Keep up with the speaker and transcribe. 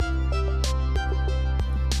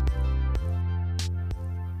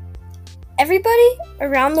Everybody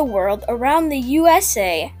around the world, around the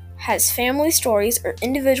USA, has family stories or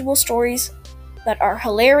individual stories that are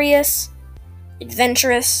hilarious,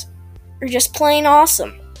 adventurous, or just plain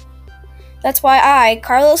awesome. That's why I,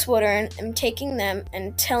 Carlos Woodern, am taking them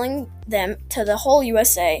and telling them to the whole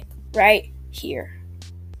USA right here.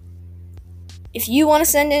 If you want to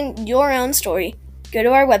send in your own story, go to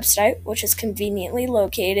our website, which is conveniently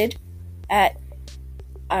located at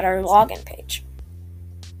our login page.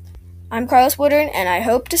 I'm Carlos Woodern, and I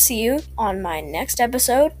hope to see you on my next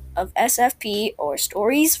episode of SFP, or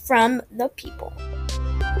Stories from the People.